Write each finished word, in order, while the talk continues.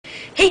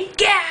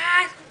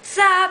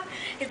What's up?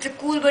 It's a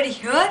cool buddy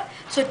here.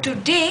 So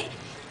today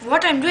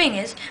what I'm doing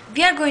is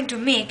we are going to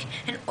make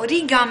an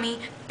origami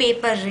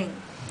paper ring.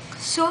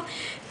 So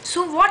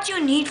what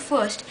you need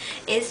first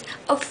is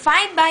a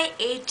 5 by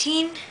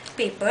 18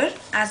 paper,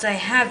 as I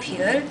have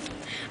here.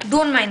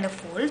 Don't mind the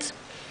folds.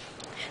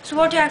 So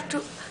what you have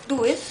to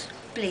do is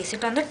place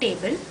it on the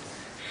table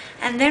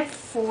and then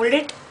fold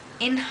it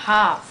in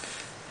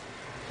half.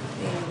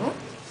 There you go.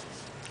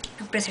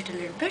 Press it a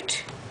little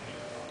bit,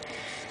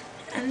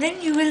 and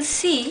then you will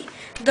see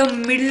the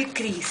middle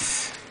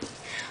crease.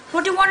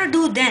 What you want to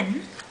do then,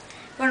 you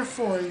want to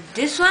fold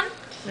this one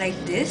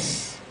like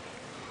this,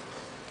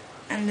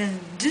 and then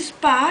this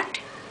part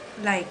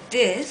like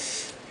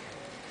this,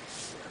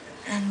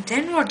 and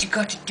then what you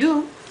got to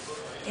do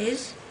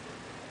is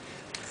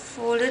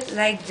fold it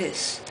like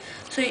this.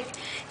 So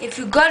if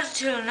you got it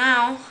till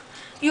now,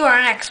 you are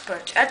an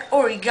expert at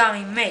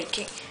origami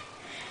making.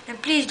 And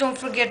please don't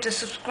forget to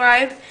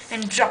subscribe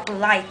and drop a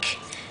like.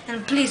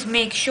 And please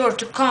make sure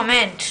to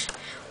comment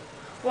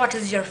what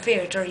is your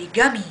favorite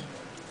origami.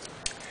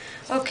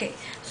 Okay,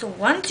 so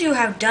once you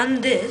have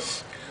done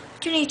this,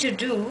 what you need to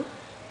do,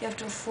 you have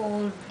to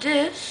fold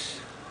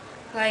this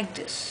like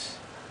this.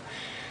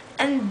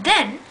 And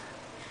then,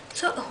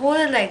 so hold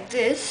it like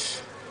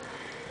this.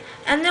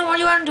 And then what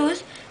you want to do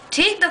is,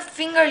 take the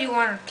finger you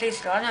want to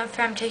place it on. If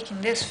I'm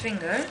taking this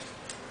finger,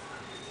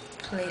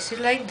 place it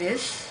like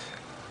this.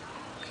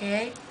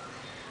 Okay,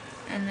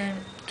 and then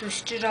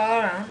twist it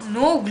all around.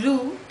 No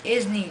glue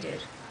is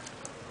needed.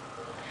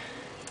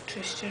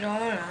 Twist it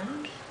all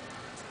around.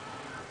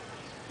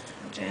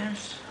 And then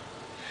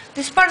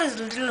this part is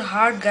a little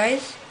hard,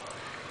 guys.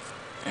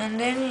 And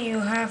then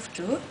you have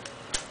to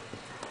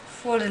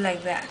fold it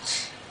like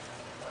that.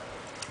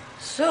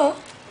 So,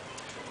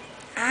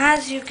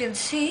 as you can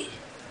see,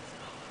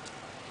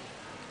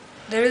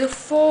 there is a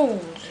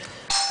fold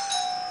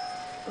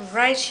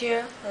right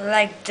here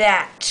like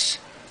that.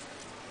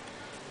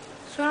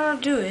 So what I'll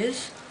do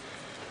is,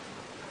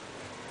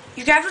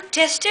 you have to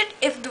test it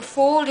if the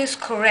fold is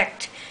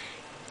correct,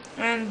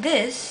 and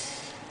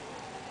this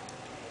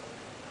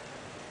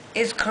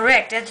is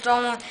correct. That's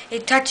almost,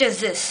 it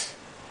touches this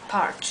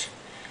part.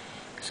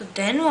 So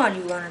then what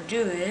you want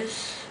to do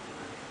is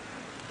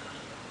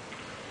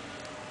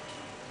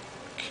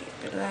keep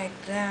it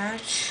like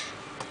that,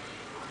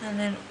 and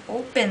then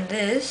open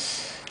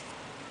this,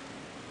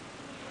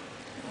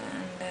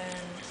 and then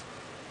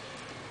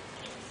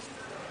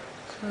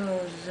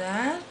close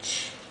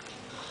that,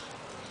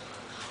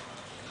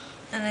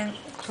 and then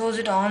close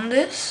it on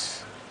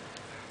this.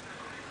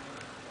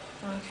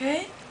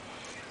 Okay,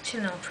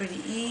 till now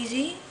pretty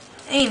easy,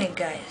 ain't it,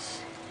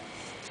 guys?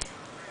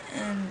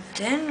 And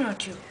then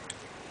what you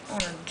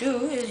want to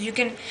do is, you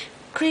can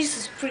crease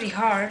this pretty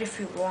hard if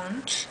you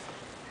want,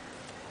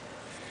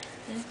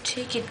 and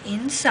take it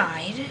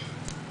inside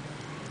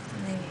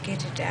and then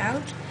get it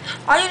out.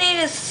 All you need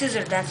is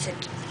scissors, that's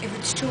it. If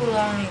it's too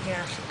long, you can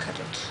actually cut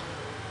it.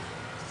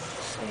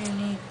 So you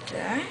need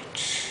that.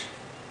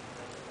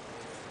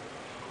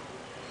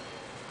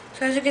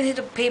 So as you can see,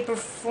 the paper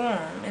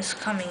form is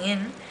coming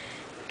in,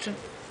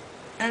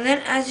 and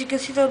then as you can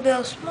see, there'll be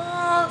a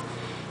small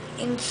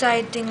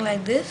inside thing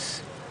like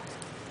this,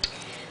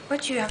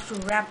 but you have to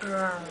wrap it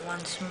around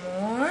once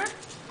more.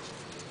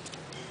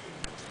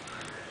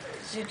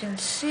 As you can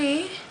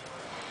see,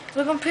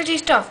 looking pretty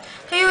tough.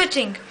 So you would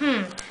think,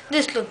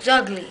 this looks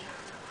ugly.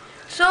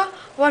 So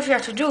what you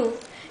have to do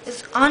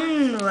is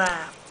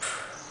unwrap.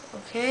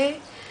 Okay,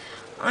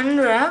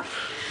 unwrap,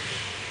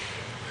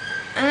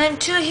 and then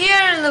till here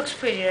it looks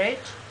pretty, right?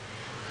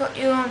 What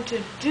you want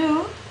to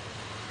do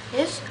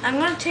is, I'm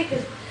going to take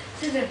a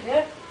scissor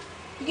here.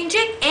 You can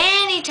take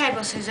any type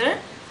of scissor,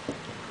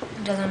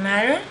 it doesn't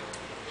matter.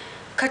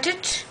 Cut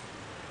it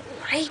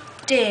right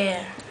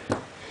there.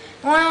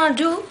 What I want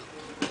to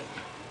do,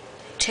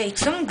 take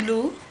some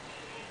glue,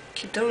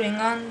 keep the ring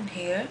on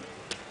here,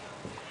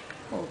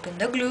 open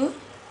the glue,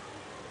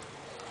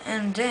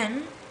 and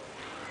then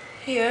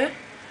here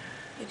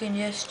you can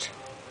just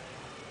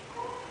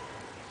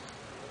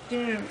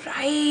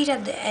right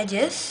at the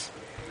edges,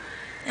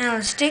 and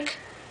it'll stick,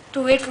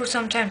 to wait for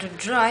some time to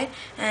dry,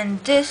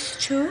 and this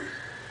too,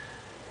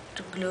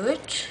 to glue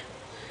it,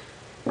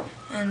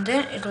 and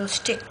then it will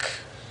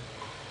stick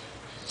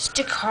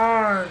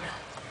hard.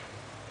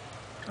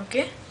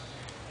 Okay,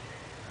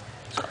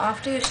 so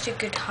after you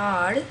stick it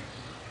hard,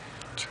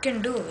 what you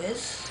can do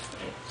is,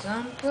 for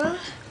example,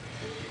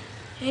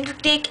 you need to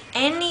take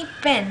any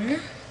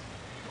pen.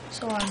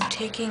 So I'm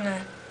taking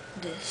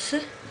this,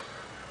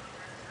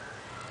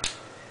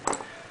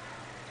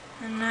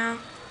 and now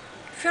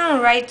if you want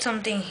to write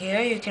something here,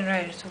 you can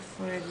write it. So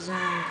for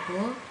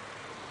example,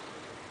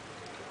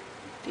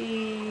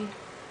 the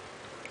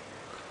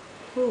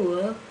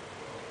cool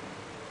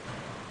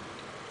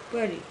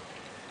buddy.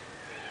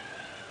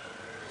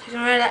 You can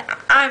write that.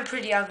 I'm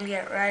pretty ugly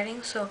at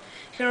writing, so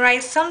you can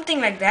write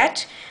something like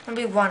that and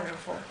be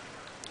wonderful.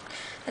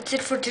 That's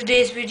it for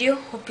today's video.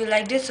 Hope you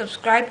liked it.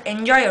 Subscribe,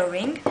 enjoy your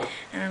ring,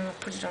 and I'm gonna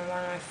put it on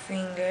one of my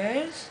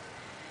fingers.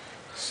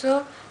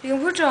 So you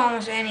can put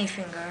almost any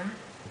finger.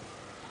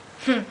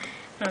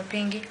 Not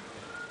pinky.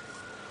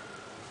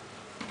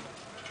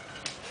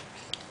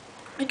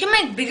 You can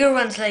make bigger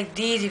ones like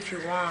these if you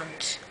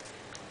want.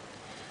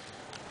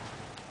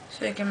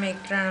 So you can make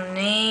random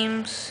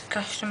names,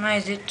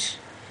 customize it.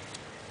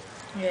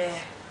 Yeah.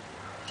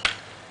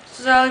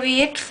 So that'll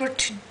be it for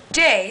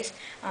today's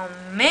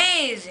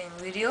amazing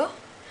video.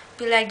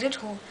 If you liked it,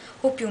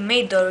 hope you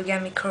made the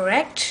origami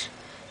correct.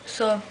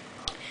 So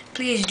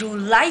please do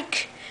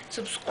like,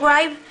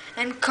 subscribe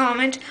and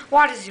comment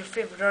what is your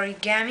favorite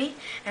origami.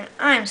 And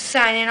I'm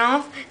signing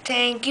off.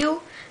 Thank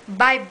you.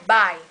 Bye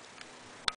bye.